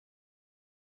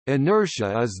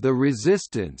Inertia is the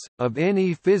resistance, of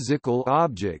any physical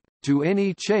object, to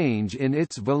any change in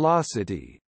its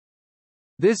velocity.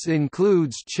 This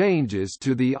includes changes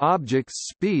to the object's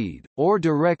speed, or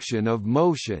direction of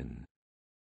motion.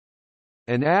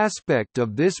 An aspect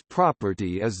of this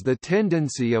property is the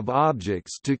tendency of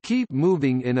objects to keep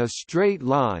moving in a straight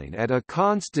line at a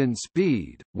constant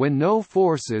speed, when no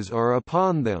forces are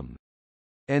upon them.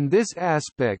 And this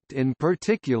aspect in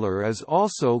particular is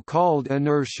also called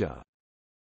inertia.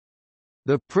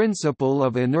 The principle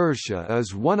of inertia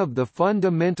is one of the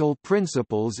fundamental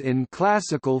principles in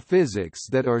classical physics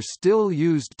that are still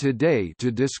used today to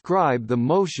describe the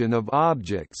motion of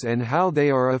objects and how they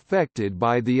are affected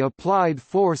by the applied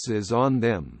forces on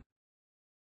them.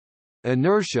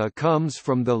 Inertia comes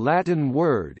from the Latin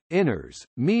word, iners,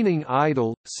 meaning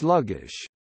idle, sluggish.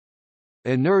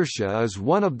 Inertia is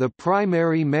one of the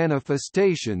primary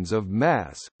manifestations of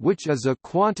mass, which is a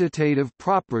quantitative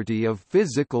property of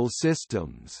physical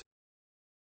systems.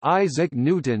 Isaac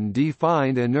Newton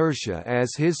defined inertia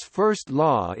as his first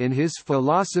law in his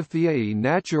Philosophiae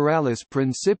Naturalis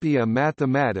Principia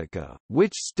Mathematica,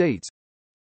 which states,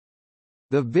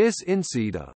 "The vis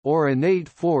insita, or innate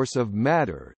force of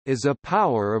matter, is a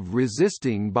power of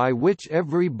resisting by which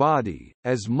every body,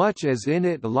 as much as in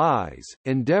it lies,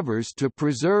 endeavours to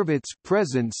preserve its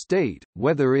present state,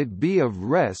 whether it be of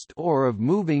rest or of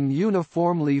moving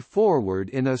uniformly forward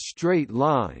in a straight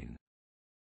line."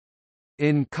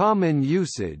 In common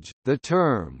usage, the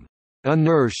term,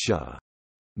 inertia,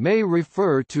 may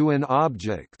refer to an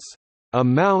object's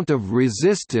amount of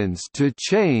resistance to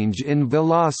change in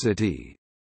velocity,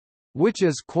 which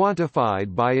is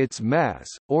quantified by its mass,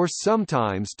 or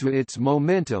sometimes to its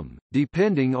momentum,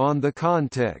 depending on the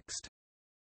context.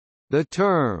 The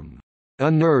term,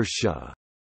 inertia,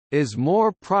 is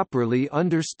more properly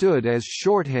understood as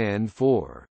shorthand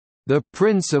for the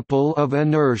principle of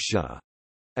inertia,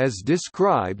 as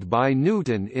described by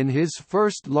Newton in his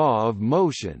first law of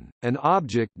motion. An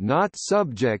object not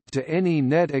subject to any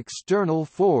net external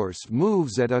force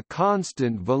moves at a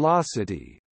constant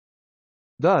velocity.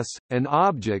 Thus, an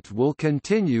object will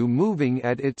continue moving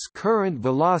at its current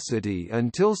velocity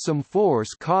until some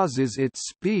force causes its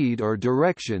speed or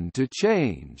direction to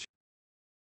change.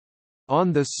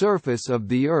 On the surface of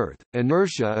the Earth,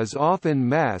 inertia is often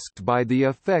masked by the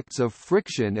effects of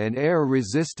friction and air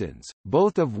resistance,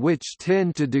 both of which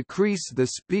tend to decrease the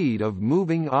speed of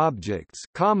moving objects,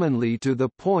 commonly to the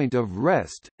point of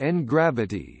rest, and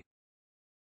gravity.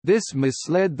 This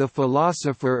misled the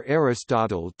philosopher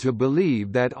Aristotle to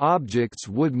believe that objects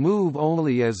would move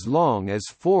only as long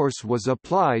as force was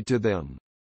applied to them.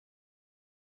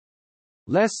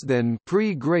 Less than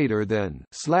pre greater than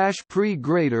slash pre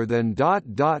greater than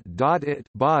it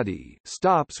body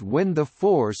stops when the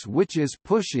force which is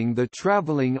pushing the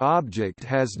traveling object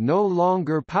has no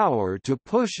longer power to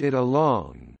push it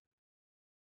along.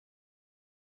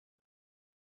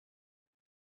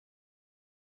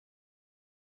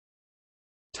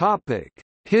 Topic: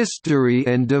 History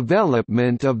and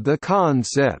development of the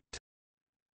concept.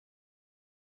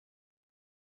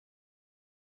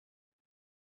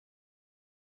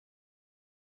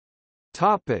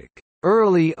 Topic: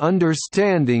 Early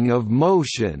understanding of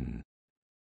motion.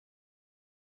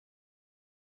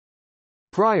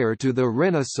 Prior to the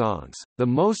Renaissance, the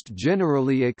most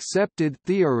generally accepted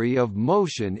theory of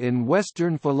motion in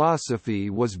Western philosophy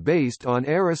was based on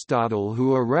Aristotle,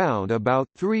 who around about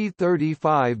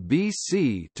 335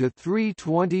 BC to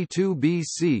 322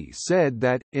 BC said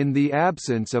that, in the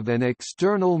absence of an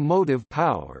external motive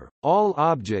power, all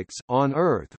objects on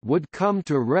Earth would come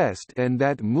to rest, and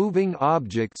that moving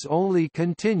objects only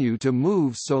continue to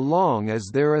move so long as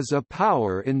there is a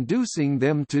power inducing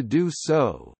them to do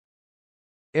so.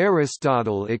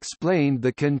 Aristotle explained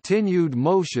the continued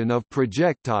motion of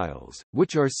projectiles,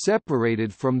 which are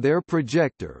separated from their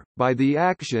projector, by the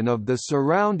action of the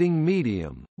surrounding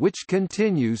medium, which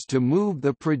continues to move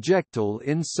the projectile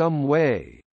in some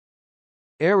way.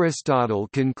 Aristotle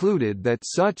concluded that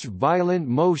such violent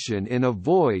motion in a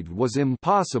void was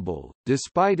impossible.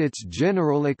 Despite its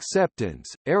general acceptance,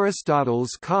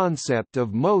 Aristotle's concept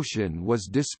of motion was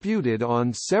disputed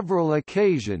on several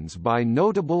occasions by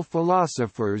notable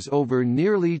philosophers over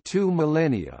nearly 2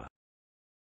 millennia.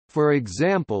 For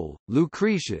example,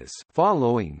 Lucretius,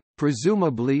 following,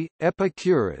 presumably,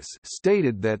 Epicurus,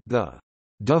 stated that the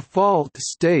default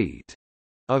state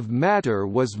of matter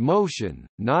was motion,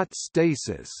 not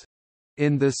stasis.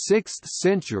 In the 6th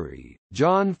century,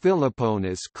 John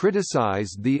Philoponus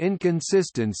criticized the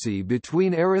inconsistency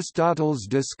between Aristotle's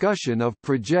discussion of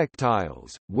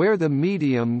projectiles, where the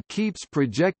medium keeps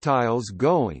projectiles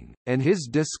going, and his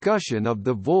discussion of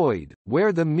the void,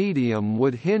 where the medium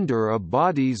would hinder a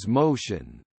body's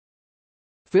motion.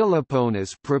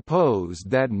 Philoponus proposed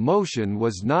that motion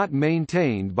was not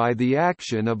maintained by the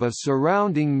action of a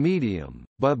surrounding medium,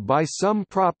 but by some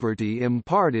property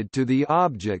imparted to the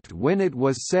object when it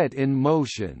was set in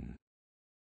motion.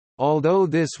 Although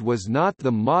this was not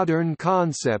the modern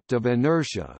concept of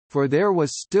inertia, for there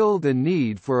was still the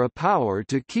need for a power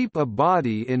to keep a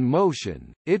body in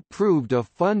motion, it proved a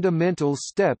fundamental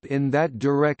step in that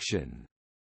direction.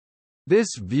 This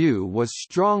view was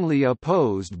strongly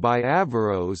opposed by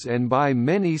Averroes and by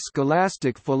many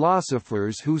scholastic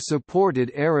philosophers who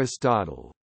supported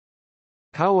Aristotle.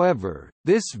 However,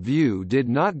 this view did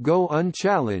not go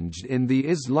unchallenged in the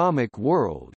Islamic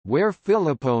world, where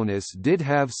Philoponus did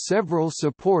have several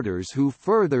supporters who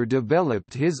further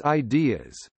developed his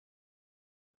ideas.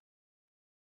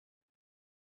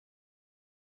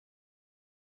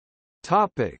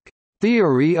 Topic: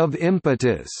 Theory of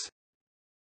impetus.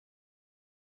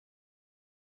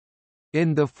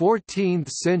 In the 14th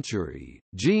century,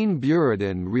 Jean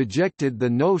Buridan rejected the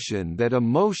notion that a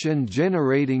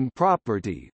motion-generating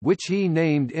property, which he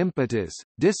named impetus,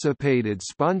 dissipated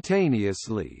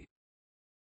spontaneously.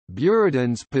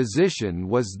 Buridan's position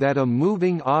was that a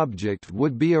moving object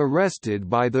would be arrested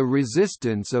by the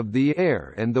resistance of the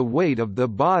air and the weight of the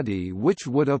body, which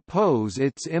would oppose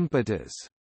its impetus.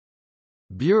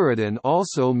 Buridan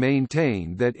also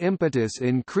maintained that impetus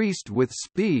increased with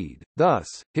speed, thus,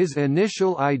 his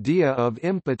initial idea of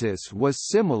impetus was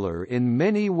similar in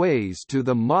many ways to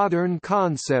the modern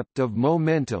concept of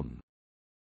momentum.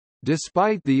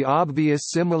 Despite the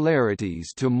obvious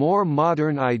similarities to more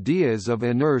modern ideas of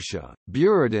inertia,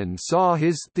 Buridan saw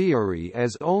his theory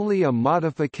as only a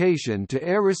modification to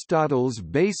Aristotle's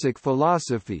basic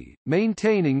philosophy,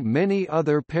 maintaining many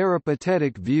other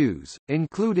peripatetic views,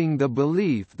 including the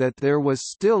belief that there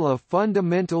was still a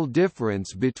fundamental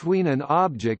difference between an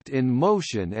object in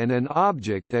motion and an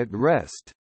object at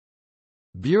rest.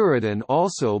 Buridan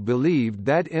also believed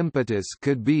that impetus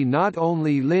could be not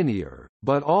only linear,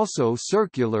 but also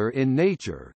circular in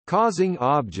nature, causing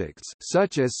objects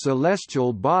such as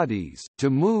celestial bodies to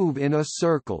move in a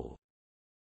circle.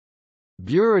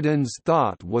 Buridan's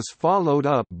thought was followed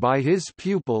up by his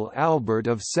pupil Albert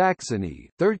of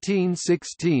Saxony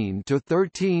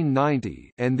 (1316–1390)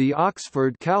 and the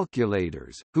Oxford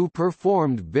calculators, who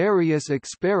performed various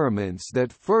experiments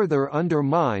that further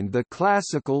undermined the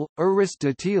classical,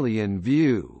 Aristotelian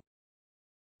view.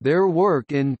 Their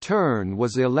work in turn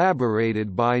was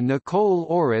elaborated by Nicole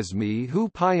Oresme, who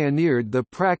pioneered the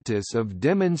practice of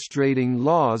demonstrating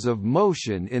laws of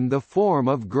motion in the form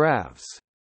of graphs.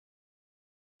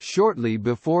 Shortly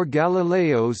before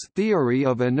Galileo's theory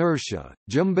of inertia,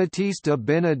 Giambattista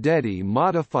Benedetti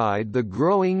modified the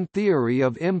growing theory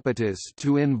of impetus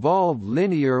to involve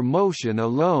linear motion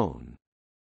alone.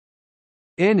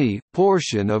 Any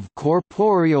portion of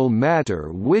corporeal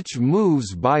matter which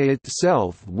moves by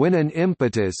itself when an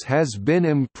impetus has been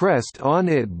impressed on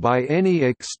it by any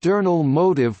external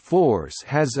motive force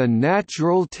has a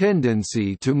natural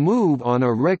tendency to move on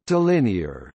a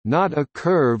rectilinear, not a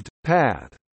curved,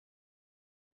 path.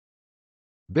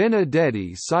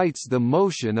 Benedetti cites the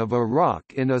motion of a rock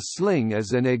in a sling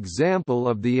as an example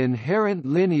of the inherent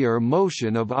linear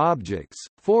motion of objects,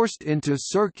 forced into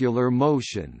circular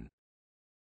motion.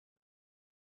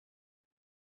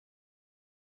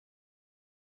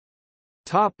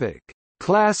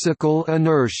 Classical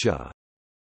inertia.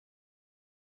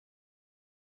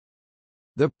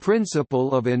 The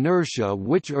principle of inertia,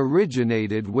 which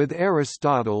originated with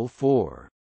Aristotle for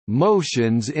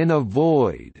motions in a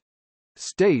void,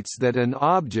 states that an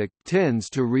object tends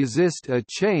to resist a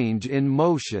change in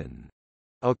motion.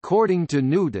 According to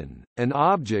Newton, an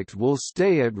object will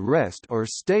stay at rest or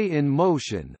stay in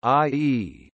motion,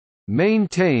 i.e.,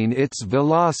 maintain its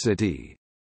velocity,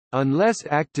 unless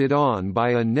acted on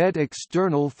by a net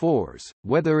external force,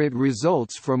 whether it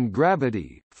results from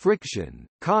gravity, friction,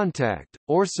 contact,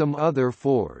 or some other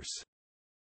force.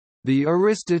 The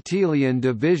Aristotelian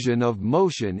division of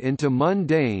motion into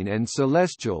mundane and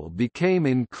celestial became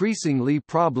increasingly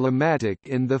problematic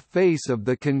in the face of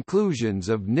the conclusions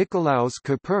of Nicolaus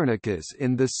Copernicus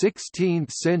in the 16th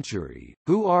century,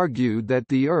 who argued that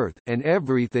the Earth and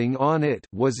everything on it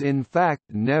was in fact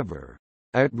never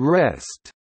at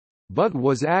rest, but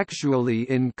was actually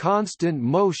in constant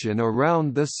motion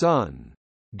around the Sun.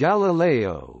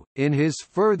 Galileo, in his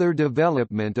further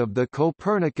development of the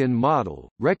Copernican model,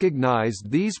 recognized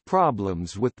these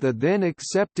problems with the then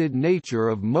accepted nature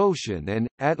of motion and,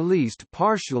 at least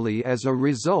partially as a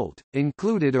result,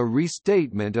 included a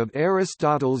restatement of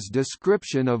Aristotle's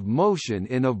description of motion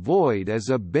in a void as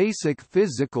a basic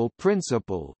physical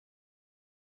principle.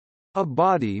 A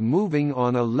body moving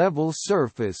on a level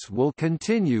surface will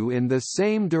continue in the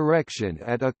same direction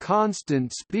at a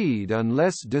constant speed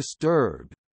unless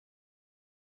disturbed.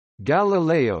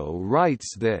 Galileo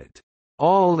writes that,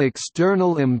 "All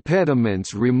external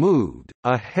impediments removed,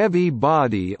 a heavy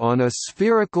body on a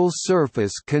spherical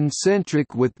surface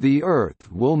concentric with the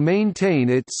Earth will maintain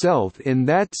itself in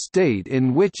that state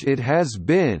in which it has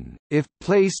been. If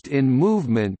placed in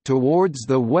movement towards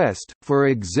the west, for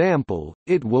example,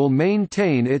 it will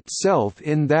maintain itself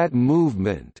in that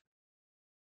movement."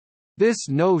 This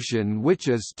notion, which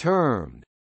is termed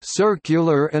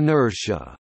circular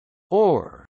inertia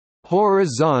or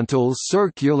horizontal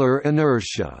circular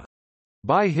inertia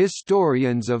by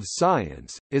historians of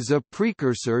science, is a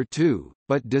precursor to,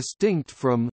 but distinct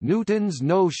from, Newton's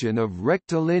notion of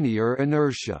rectilinear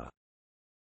inertia.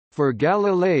 For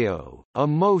Galileo, a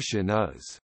motion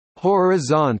is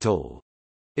horizontal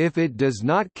if it does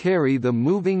not carry the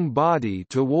moving body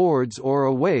towards or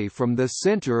away from the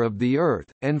center of the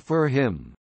Earth, and for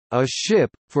him, a ship,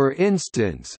 for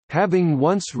instance, having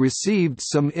once received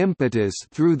some impetus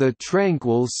through the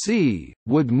tranquil sea,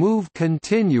 would move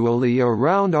continually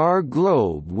around our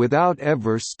globe without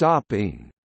ever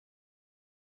stopping.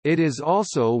 It is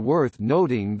also worth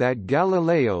noting that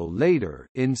Galileo later,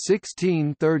 in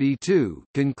 1632,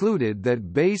 concluded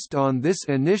that based on this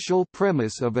initial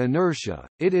premise of inertia,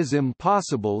 it is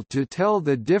impossible to tell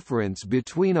the difference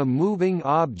between a moving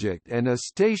object and a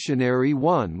stationary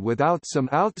one without some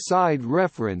outside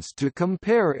reference to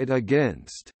compare it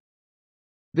against.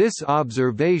 This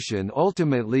observation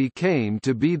ultimately came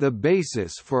to be the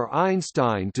basis for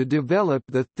Einstein to develop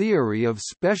the theory of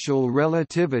special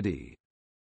relativity.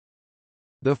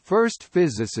 The first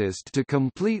physicist to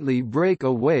completely break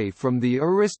away from the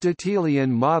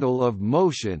Aristotelian model of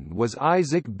motion was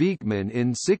Isaac Beeckman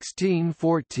in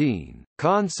 1614.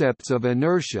 Concepts of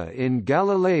inertia in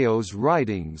Galileo's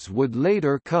writings would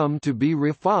later come to be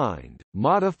refined,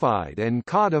 modified and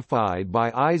codified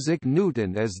by Isaac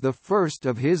Newton as the first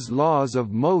of his laws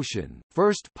of motion,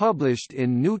 first published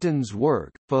in Newton's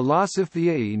work,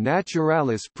 Philosophiae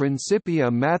Naturalis Principia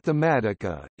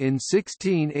Mathematica, in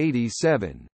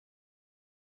 1687.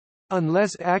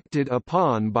 Unless acted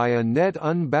upon by a net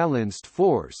unbalanced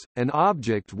force, an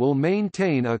object will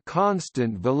maintain a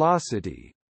constant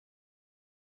velocity.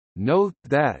 Note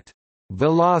that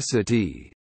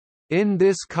velocity in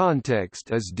this context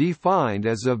is defined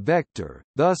as a vector,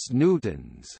 thus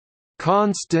Newton's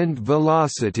constant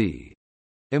velocity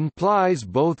implies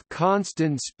both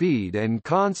constant speed and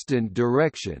constant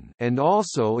direction, and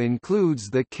also includes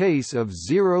the case of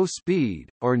zero speed,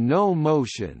 or no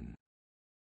motion.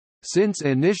 Since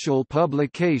initial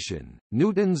publication,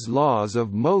 Newton's laws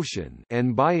of motion,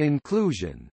 and by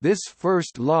inclusion, this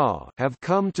first law, have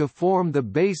come to form the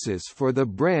basis for the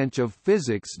branch of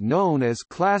physics known as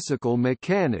classical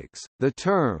mechanics. The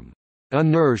term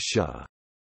inertia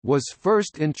was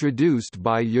first introduced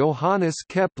by Johannes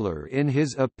Kepler in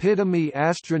his Epitome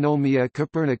Astronomiae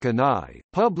Copernicanae,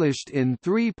 published in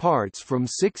 3 parts from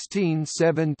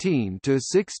 1617 to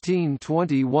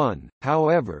 1621.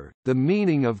 However, the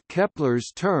meaning of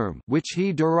Kepler's term, which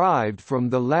he derived from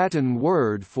the Latin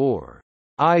word for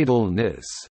idleness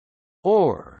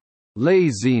or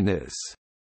laziness,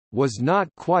 was not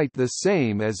quite the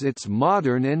same as its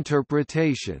modern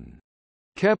interpretation.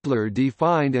 Kepler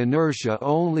defined inertia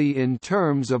only in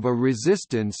terms of a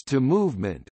resistance to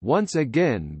movement, once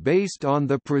again based on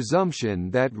the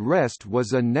presumption that rest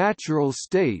was a natural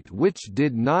state which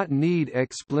did not need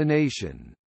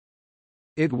explanation.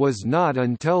 It was not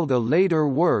until the later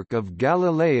work of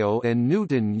Galileo and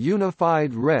Newton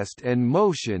unified rest and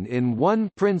motion in one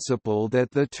principle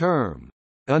that the term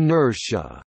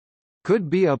inertia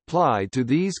could be applied to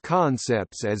these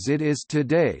concepts as it is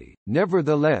today.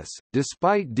 Nevertheless,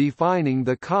 despite defining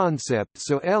the concept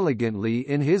so elegantly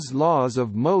in his laws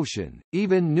of motion,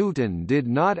 even Newton did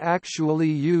not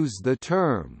actually use the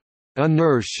term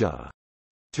inertia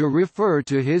to refer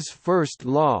to his first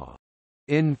law.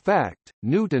 In fact,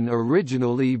 Newton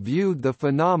originally viewed the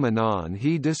phenomenon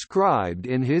he described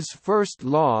in his first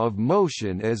law of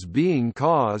motion as being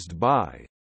caused by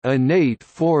innate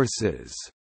forces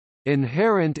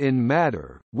inherent in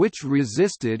matter, which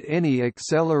resisted any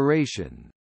acceleration.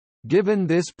 Given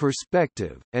this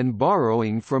perspective, and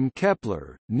borrowing from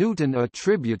Kepler, Newton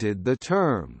attributed the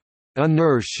term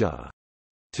inertia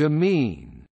to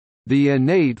mean the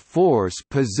innate force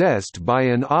possessed by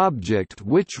an object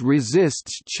which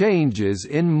resists changes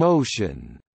in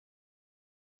motion.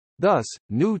 Thus,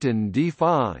 Newton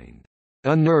defined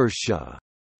inertia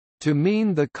to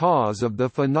mean the cause of the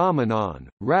phenomenon,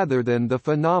 rather than the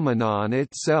phenomenon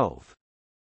itself.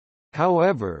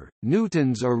 However,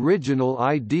 Newton's original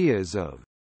ideas of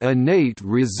innate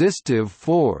resistive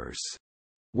force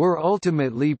were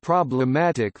ultimately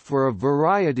problematic for a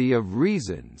variety of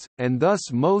reasons, and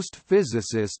thus most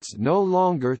physicists no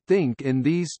longer think in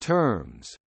these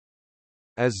terms.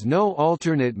 As no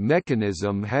alternate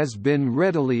mechanism has been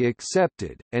readily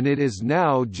accepted, and it is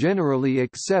now generally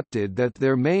accepted that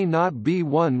there may not be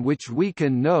one which we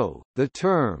can know, the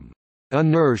term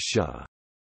inertia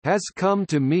has come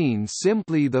to mean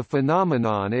simply the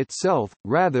phenomenon itself,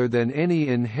 rather than any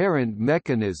inherent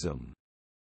mechanism.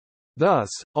 Thus,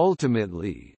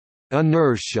 ultimately,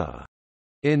 inertia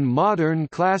in modern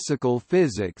classical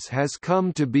physics has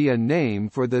come to be a name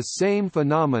for the same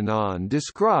phenomenon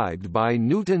described by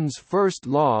Newton's first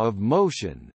law of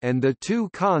motion, and the two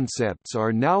concepts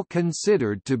are now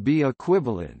considered to be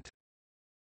equivalent.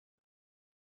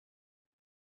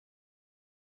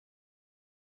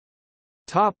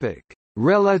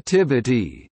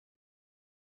 Relativity.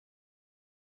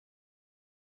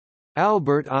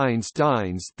 Albert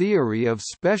Einstein's theory of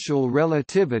special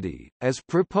relativity, as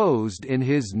proposed in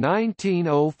his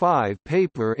 1905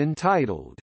 paper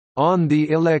entitled, "On the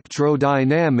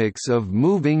Electrodynamics of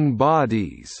Moving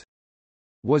Bodies,"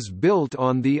 was built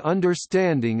on the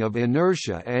understanding of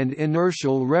inertia and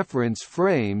inertial reference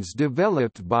frames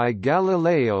developed by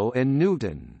Galileo and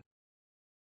Newton.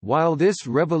 While this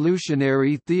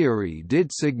revolutionary theory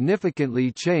did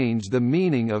significantly change the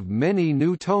meaning of many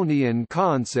Newtonian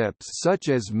concepts such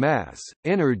as mass,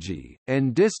 energy,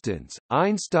 and distance,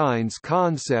 Einstein's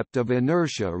concept of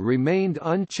inertia remained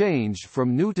unchanged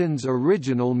from Newton's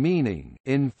original meaning.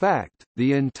 In fact,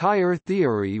 the entire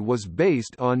theory was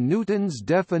based on Newton's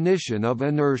definition of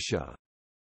inertia.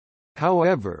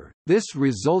 However, this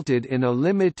resulted in a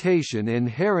limitation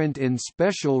inherent in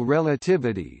special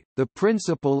relativity. The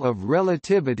principle of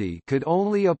relativity could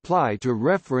only apply to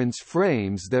reference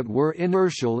frames that were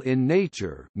inertial in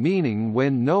nature, meaning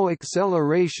when no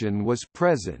acceleration was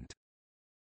present.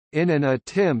 In an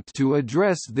attempt to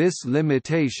address this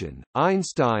limitation,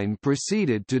 Einstein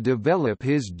proceeded to develop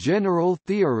his general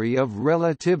theory of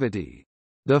relativity,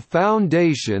 the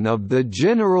foundation of the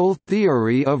general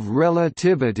theory of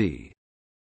relativity,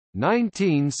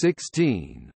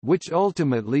 1916, which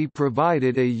ultimately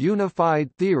provided a unified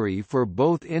theory for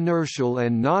both inertial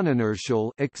and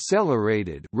non-inertial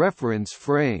accelerated reference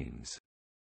frames.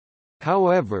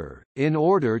 However, in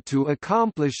order to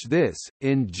accomplish this,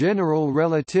 in general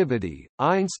relativity,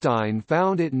 Einstein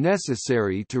found it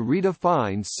necessary to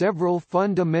redefine several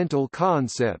fundamental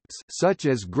concepts such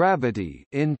as gravity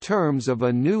in terms of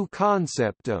a new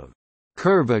concept of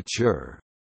curvature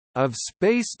of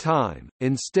space-time,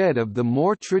 instead of the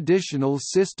more traditional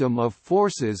system of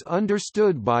forces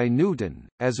understood by Newton.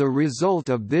 As a result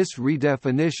of this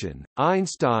redefinition,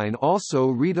 Einstein also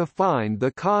redefined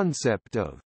the concept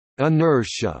of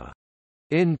inertia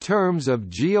in terms of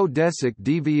geodesic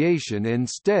deviation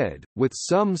instead, with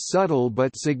some subtle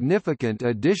but significant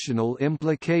additional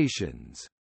implications.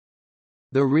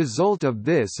 The result of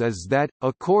this is that,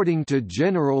 according to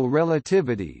general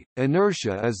relativity,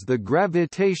 inertia is the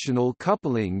gravitational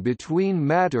coupling between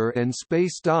matter and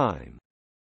spacetime.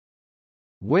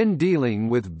 When dealing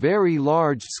with very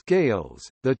large scales,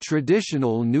 the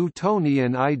traditional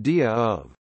Newtonian idea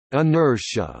of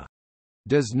inertia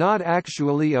does not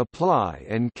actually apply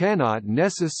and cannot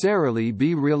necessarily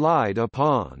be relied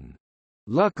upon.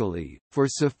 Luckily, for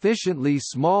sufficiently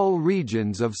small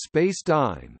regions of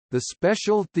spacetime, the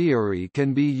special theory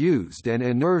can be used and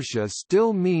inertia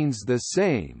still means the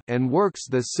same and works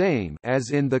the same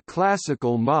as in the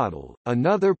classical model.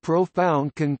 Another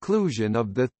profound conclusion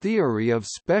of the theory of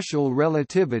special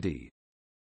relativity,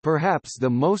 perhaps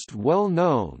the most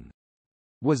well-known,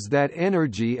 was that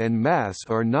energy and mass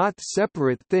are not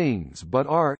separate things but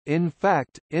are, in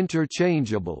fact,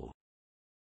 interchangeable.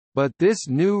 But this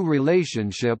new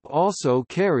relationship also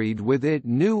carried with it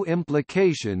new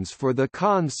implications for the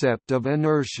concept of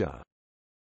inertia.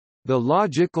 The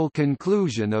logical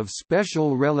conclusion of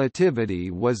special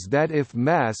relativity was that if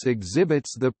mass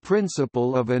exhibits the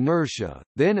principle of inertia,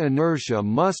 then inertia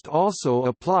must also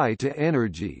apply to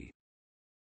energy.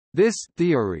 This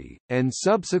theory, and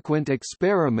subsequent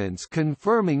experiments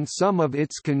confirming some of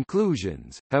its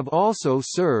conclusions, have also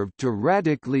served to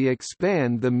radically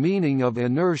expand the meaning of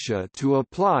inertia to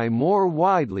apply more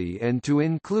widely and to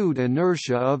include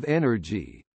inertia of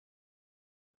energy.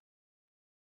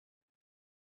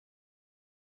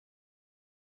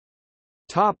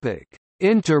 Topic: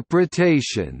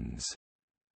 Interpretations.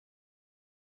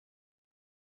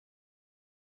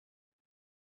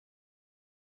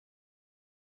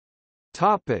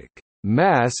 Topic: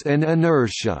 Mass and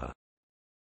inertia.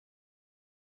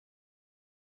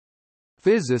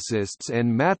 Physicists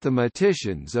and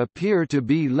mathematicians appear to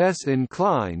be less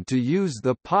inclined to use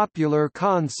the popular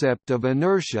concept of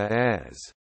inertia as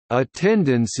a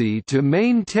tendency to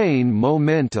maintain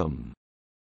momentum,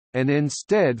 and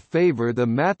instead favor the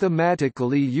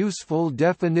mathematically useful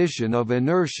definition of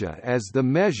inertia as the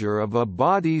measure of a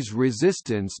body's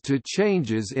resistance to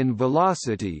changes in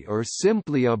velocity or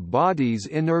simply a body's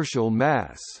inertial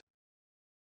mass.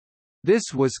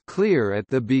 This was clear at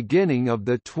the beginning of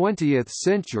the 20th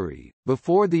century,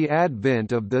 before the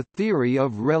advent of the theory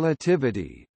of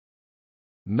relativity.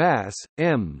 Mass,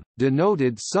 m,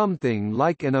 denoted something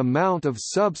like an amount of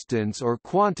substance or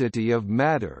quantity of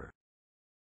matter.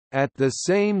 At the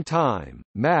same time,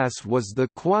 mass was the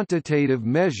quantitative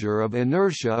measure of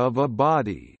inertia of a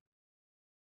body.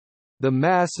 The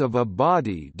mass of a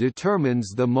body determines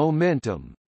the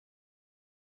momentum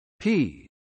p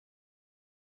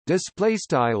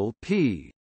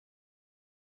p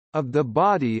of the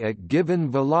body at given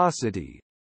velocity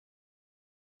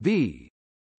v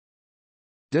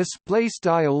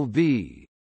v.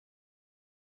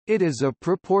 It is a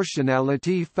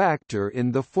proportionality factor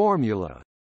in the formula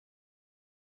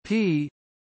P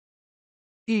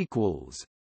equals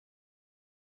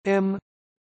m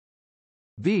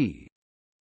v.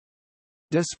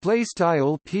 Display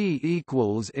style P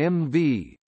equals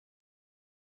mv.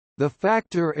 The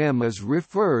factor m is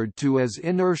referred to as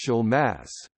inertial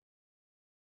mass.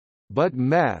 But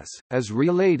mass, as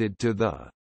related to the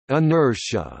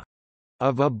inertia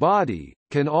of a body,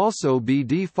 can also be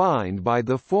defined by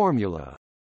the formula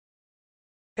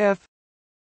F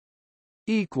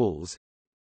equals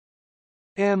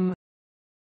m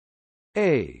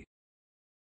a.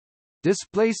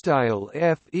 Display style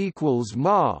F equals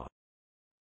ma,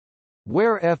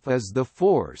 where F is the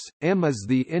force, m is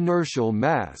the inertial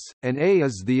mass, and a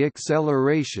is the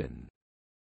acceleration.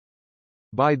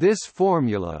 By this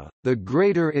formula, the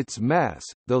greater its mass,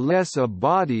 the less a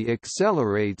body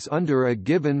accelerates under a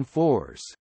given force.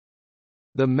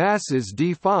 The masses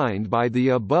defined by the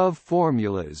above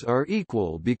formulas are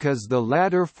equal because the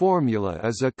latter formula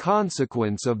is a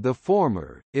consequence of the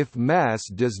former, if mass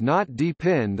does not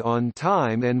depend on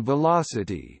time and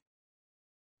velocity.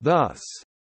 Thus,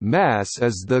 mass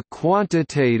is the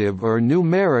quantitative or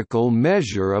numerical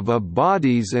measure of a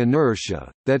body's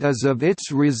inertia, that is of its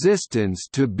resistance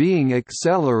to being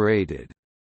accelerated.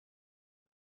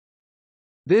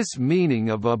 This meaning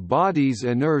of a body's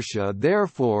inertia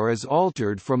therefore is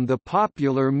altered from the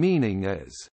popular meaning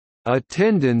as a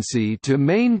tendency to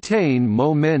maintain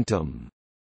momentum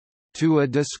to a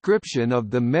description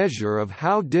of the measure of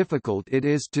how difficult it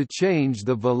is to change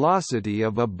the velocity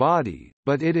of a body,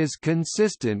 but it is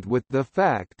consistent with the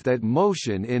fact that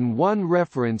motion in one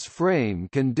reference frame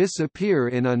can disappear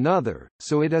in another,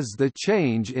 so it is the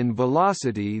change in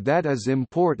velocity that is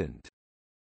important.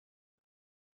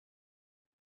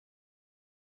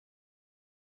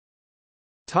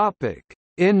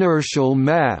 Inertial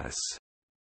mass.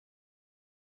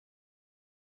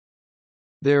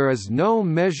 There is no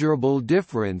measurable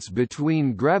difference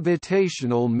between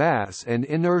gravitational mass and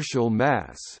inertial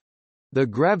mass. The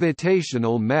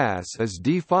gravitational mass is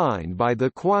defined by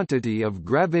the quantity of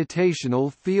gravitational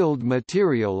field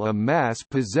material a mass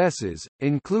possesses,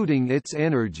 including its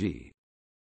energy.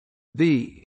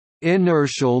 The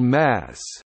inertial mass,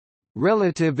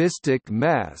 relativistic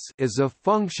mass, is a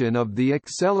function of the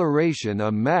acceleration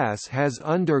a mass has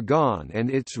undergone and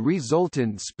its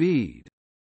resultant speed.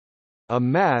 A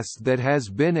mass that has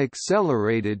been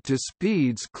accelerated to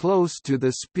speeds close to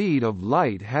the speed of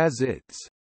light has its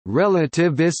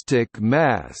relativistic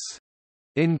mass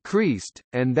increased,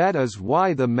 and that is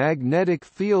why the magnetic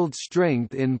field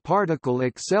strength in particle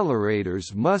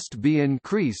accelerators must be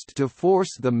increased to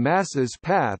force the mass's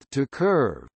path to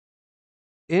curve.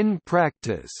 In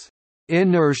practice,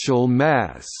 inertial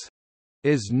mass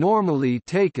is normally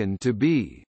taken to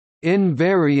be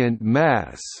invariant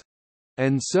mass,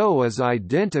 and so is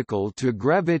identical to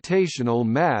gravitational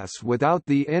mass without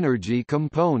the energy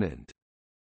component.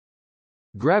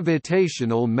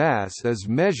 Gravitational mass is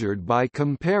measured by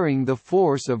comparing the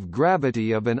force of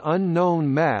gravity of an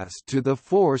unknown mass to the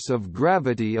force of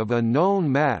gravity of a known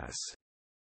mass.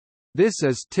 This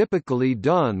is typically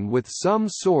done with some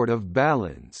sort of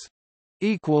balance.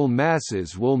 Equal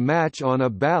masses will match on a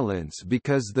balance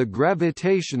because the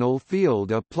gravitational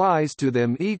field applies to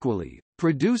them equally,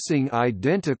 producing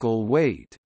identical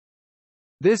weight.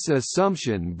 This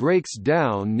assumption breaks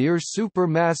down near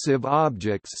supermassive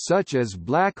objects such as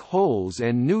black holes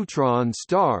and neutron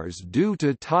stars due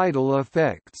to tidal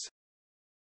effects.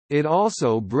 It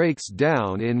also breaks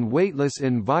down in weightless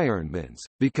environments,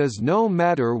 because no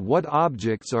matter what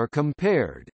objects are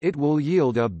compared, it will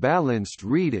yield a balanced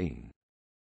reading.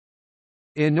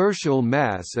 Inertial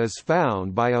mass is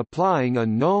found by applying a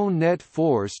known net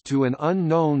force to an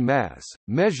unknown mass,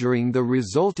 measuring the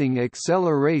resulting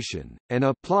acceleration, and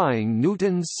applying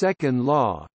Newton's second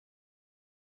law.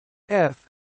 F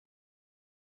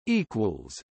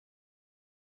equals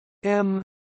m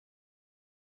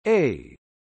a.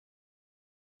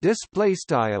 Display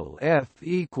style F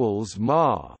equals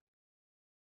ma.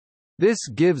 This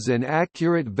gives an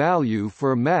accurate value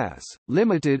for mass,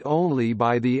 limited only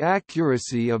by the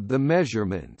accuracy of the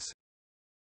measurements.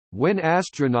 When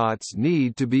astronauts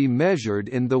need to be measured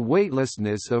in the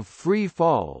weightlessness of free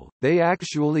fall, they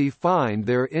actually find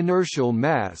their inertial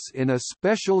mass in a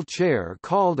special chair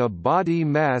called a body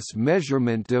mass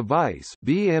measurement device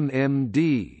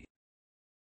 (BMMD).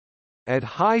 At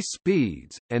high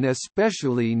speeds, and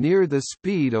especially near the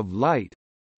speed of light,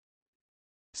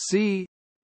 c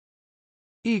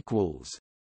equals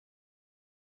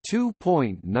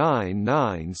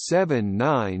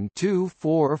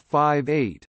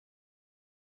 2.9979245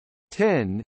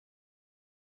 10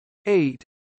 8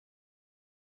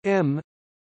 m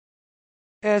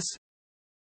s.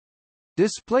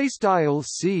 Display style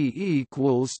c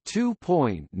equals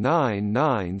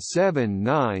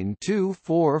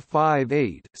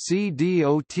 2.9979245 c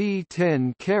dot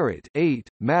 10 caret 8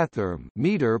 mathrm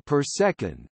meter per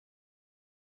second.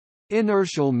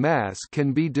 Inertial mass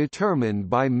can be determined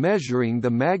by measuring the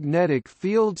magnetic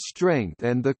field strength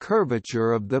and the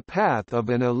curvature of the path of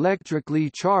an electrically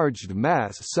charged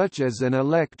mass such as an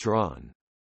electron.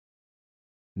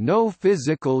 No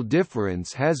physical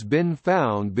difference has been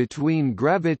found between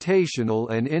gravitational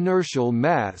and inertial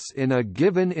mass in a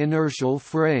given inertial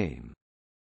frame.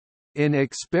 In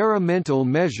experimental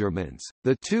measurements,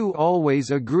 the two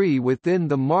always agree within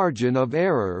the margin of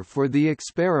error for the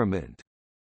experiment.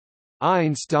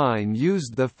 Einstein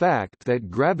used the fact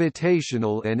that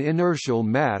gravitational and inertial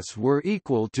mass were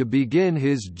equal to begin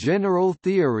his general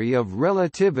theory of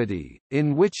relativity,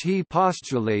 in which he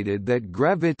postulated that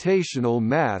gravitational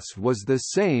mass was the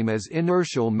same as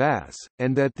inertial mass,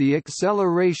 and that the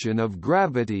acceleration of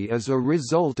gravity is a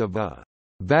result of a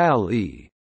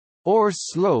 «valley» or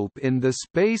slope in the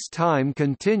space-time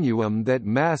continuum that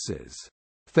masses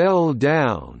 «fell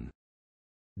down».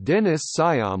 Dennis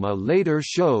Sciama later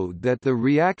showed that the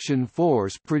reaction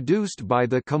force produced by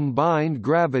the combined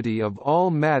gravity of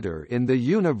all matter in the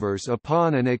universe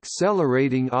upon an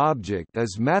accelerating object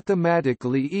is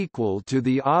mathematically equal to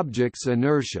the object's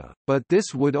inertia, but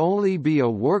this would only be a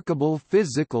workable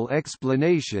physical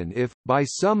explanation if, by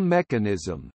some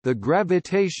mechanism, the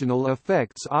gravitational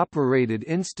effects operated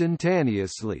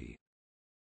instantaneously.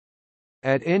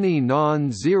 At any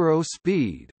non-zero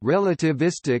speed,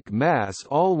 relativistic mass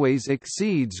always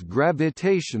exceeds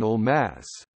gravitational mass.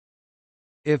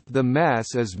 If the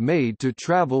mass is made to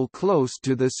travel close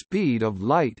to the speed of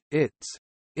light, its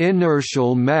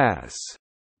inertial mass,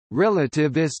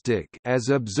 relativistic as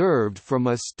observed from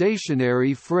a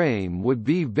stationary frame, would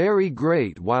be very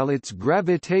great while its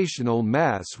gravitational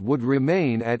mass would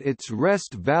remain at its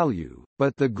rest value,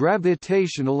 but the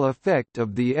gravitational effect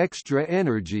of the extra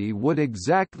energy would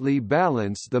exactly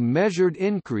balance the measured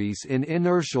increase in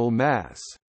inertial mass.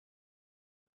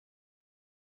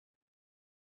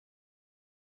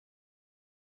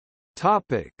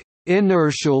 Topic: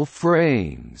 Inertial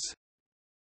frames.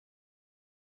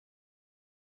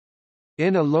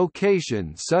 In a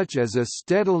location such as a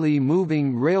steadily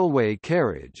moving railway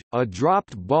carriage, a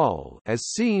dropped ball as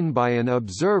seen by an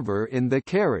observer in the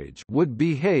carriage would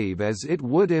behave as it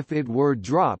would if it were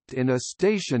dropped in a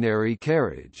stationary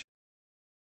carriage.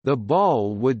 The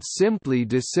ball would simply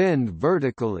descend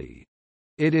vertically.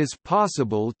 It is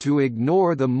possible to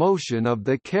ignore the motion of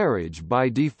the carriage by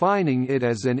defining it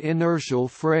as an inertial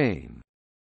frame.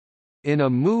 In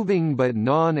a moving but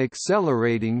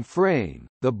non-accelerating frame,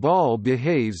 the ball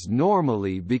behaves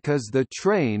normally because the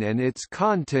train and its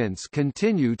contents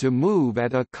continue to move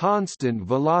at a constant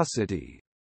velocity.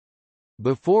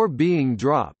 Before being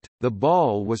dropped, the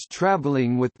ball was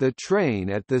traveling with the train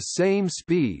at the same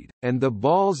speed, and the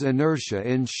ball's inertia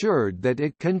ensured that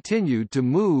it continued to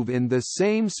move in the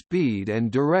same speed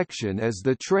and direction as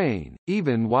the train,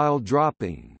 even while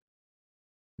dropping.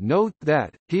 Note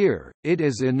that, here, it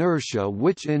is inertia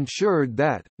which ensured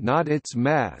that, not its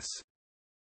mass.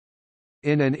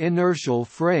 In an inertial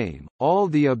frame, all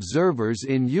the observers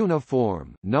in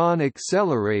uniform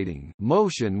non-accelerating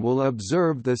motion will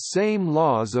observe the same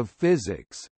laws of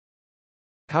physics.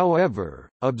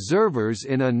 However, observers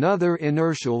in another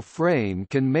inertial frame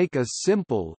can make a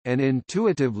simple, and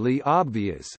intuitively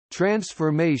obvious,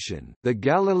 transformation, the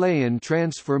Galilean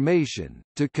transformation,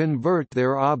 to convert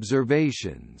their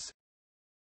observations.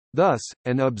 Thus,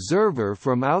 an observer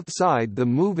from outside the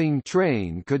moving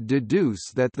train could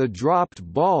deduce that the dropped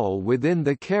ball within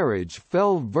the carriage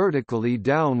fell vertically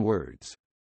downwards.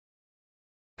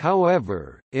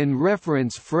 However, in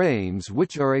reference frames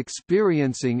which are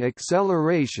experiencing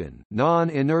acceleration,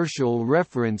 non-inertial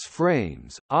reference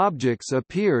frames, objects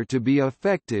appear to be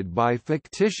affected by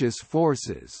fictitious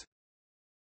forces.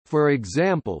 For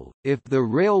example, if the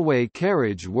railway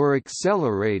carriage were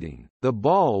accelerating, the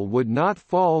ball would not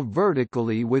fall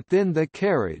vertically within the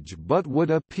carriage but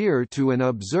would appear to an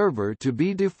observer to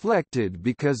be deflected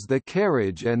because the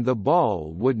carriage and the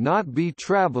ball would not be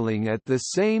traveling at the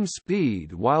same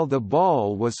speed while the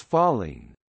ball was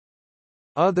falling.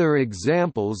 Other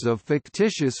examples of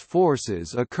fictitious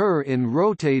forces occur in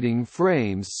rotating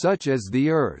frames such as the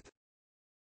Earth.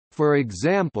 For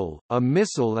example, a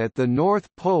missile at the North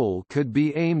Pole could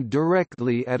be aimed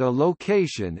directly at a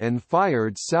location and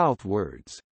fired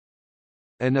southwards.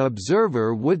 An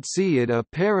observer would see it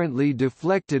apparently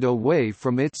deflected away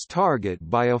from its target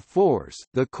by a force,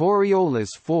 the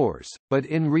Coriolis force, but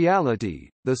in reality,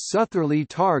 the southerly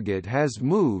target has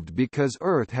moved because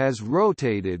Earth has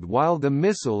rotated while the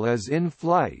missile is in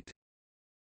flight.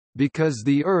 Because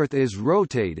the Earth is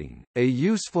rotating, a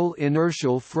useful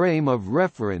inertial frame of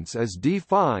reference is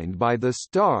defined by the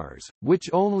stars, which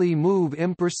only move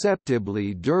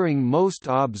imperceptibly during most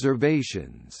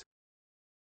observations.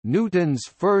 Newton's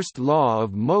first law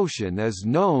of motion is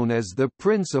known as the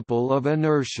principle of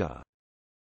inertia.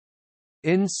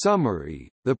 In summary,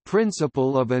 the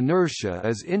principle of inertia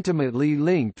is intimately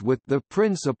linked with the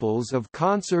principles of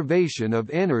conservation of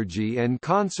energy and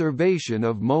conservation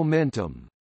of momentum.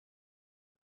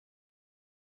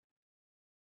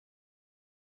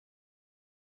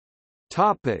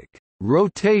 Topic: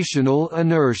 Rotational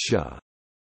inertia.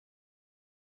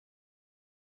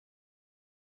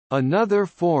 Another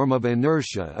form of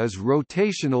inertia is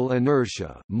rotational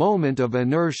inertia, moment of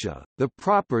inertia, the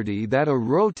property that a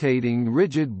rotating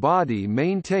rigid body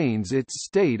maintains its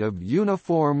state of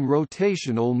uniform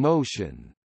rotational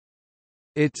motion.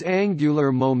 Its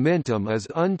angular momentum is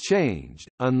unchanged,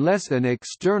 unless an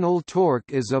external torque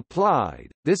is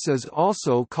applied. This is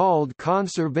also called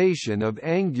conservation of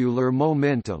angular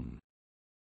momentum.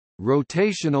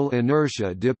 Rotational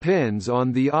inertia depends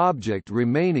on the object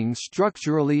remaining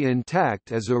structurally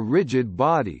intact as a rigid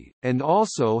body, and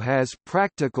also has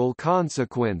practical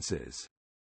consequences.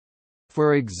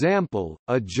 For example,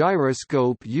 a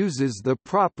gyroscope uses the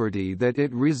property that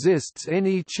it resists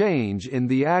any change in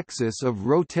the axis of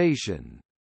rotation.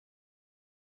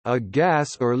 A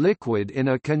gas or liquid in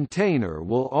a container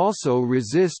will also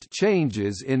resist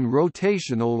changes in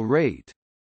rotational rate.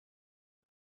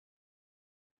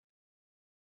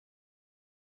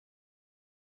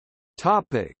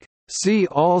 See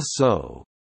also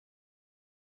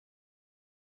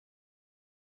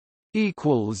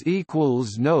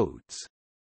Notes